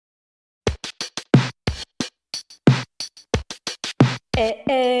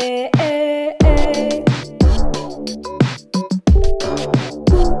eh, eh, eh.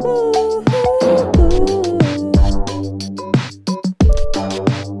 Ooh, ooh, ooh.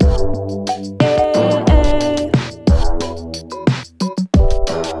 Eh, eh.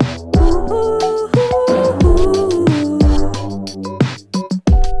 Ooh, ooh, ooh.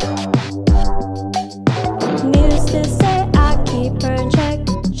 Needless to say, I keep her in check.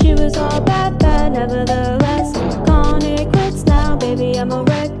 She was all bad, bad, nevertheless. Calling it quits now, baby, I'm a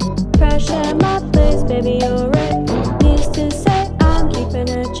wreck. Crash at my place, baby, you're a wreck. Needless to say, I'm keeping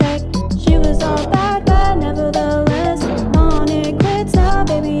her in check. She was all bad, bad, nevertheless. Calling it quits now,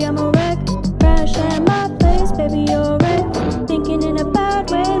 baby, I'm a wreck. Crash at my place, baby, you're a wreck. Thinking in a bad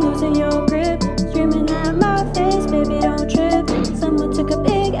way, losing your grip. Screaming at my face, baby, don't trip. Someone took a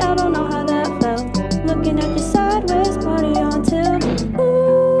big L, don't know how that felt. Looking at you sideways, party on till.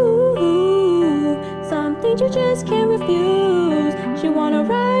 Ooh, something you just can't refuse. She wanna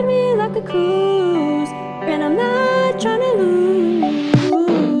ride me like a cruise, and I'm not trying to lose.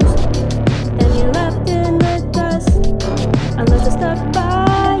 Then you left in the dust, unless I stuck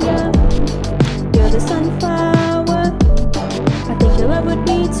by ya. You're the sunflower. I think your love would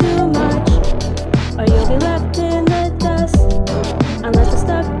be too much, or you'll be left in the dust, unless I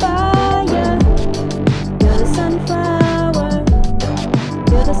stuck by ya. You're the sunflower.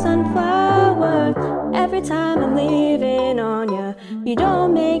 You're the sunflower. Every time I'm leaving on ya, you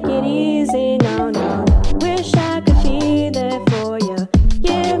don't make it easy, no, no. Wish I could be there for ya.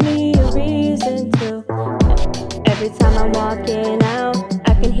 Give me a reason to. Every time I'm walking out,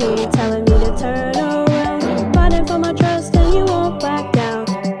 I can hear you telling me to turn around. Fighting for my trust and you won't back down,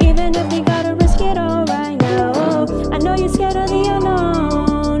 even if we gotta risk it all right now. Oh, I know you're scared of the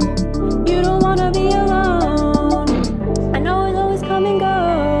unknown. You don't wanna be alone. I know it'll always come and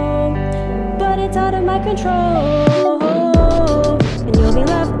go, but it's out of my control. And you'll be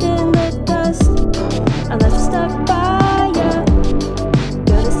left in